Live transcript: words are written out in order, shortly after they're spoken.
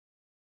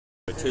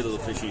Two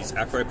littlefishies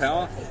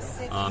acropower.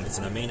 It's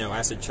an amino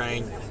acid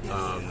chain,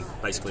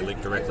 basically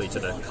linked directly to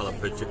the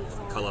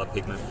color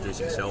pigment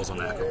producing cells on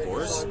the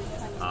acropores.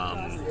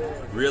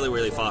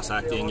 Really fast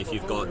acting. If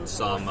you've got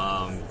some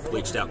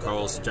bleached out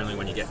corals, generally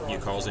when you get new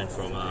corals in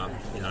from,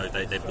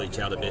 they bleach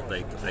out a bit,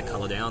 they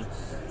color down.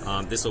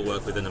 This will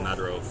work within a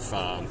matter of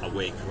a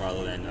week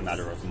rather than a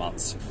matter of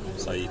months.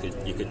 So you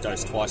could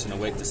dose twice in a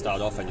week to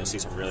start off, and you'll see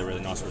some really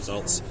nice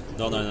results,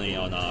 not only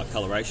on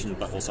coloration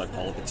but also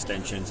polyp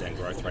extensions and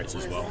growth rates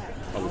as well.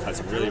 But we've had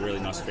some really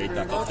nice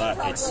feedback off that.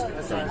 It's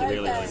going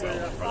really well,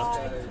 that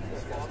product.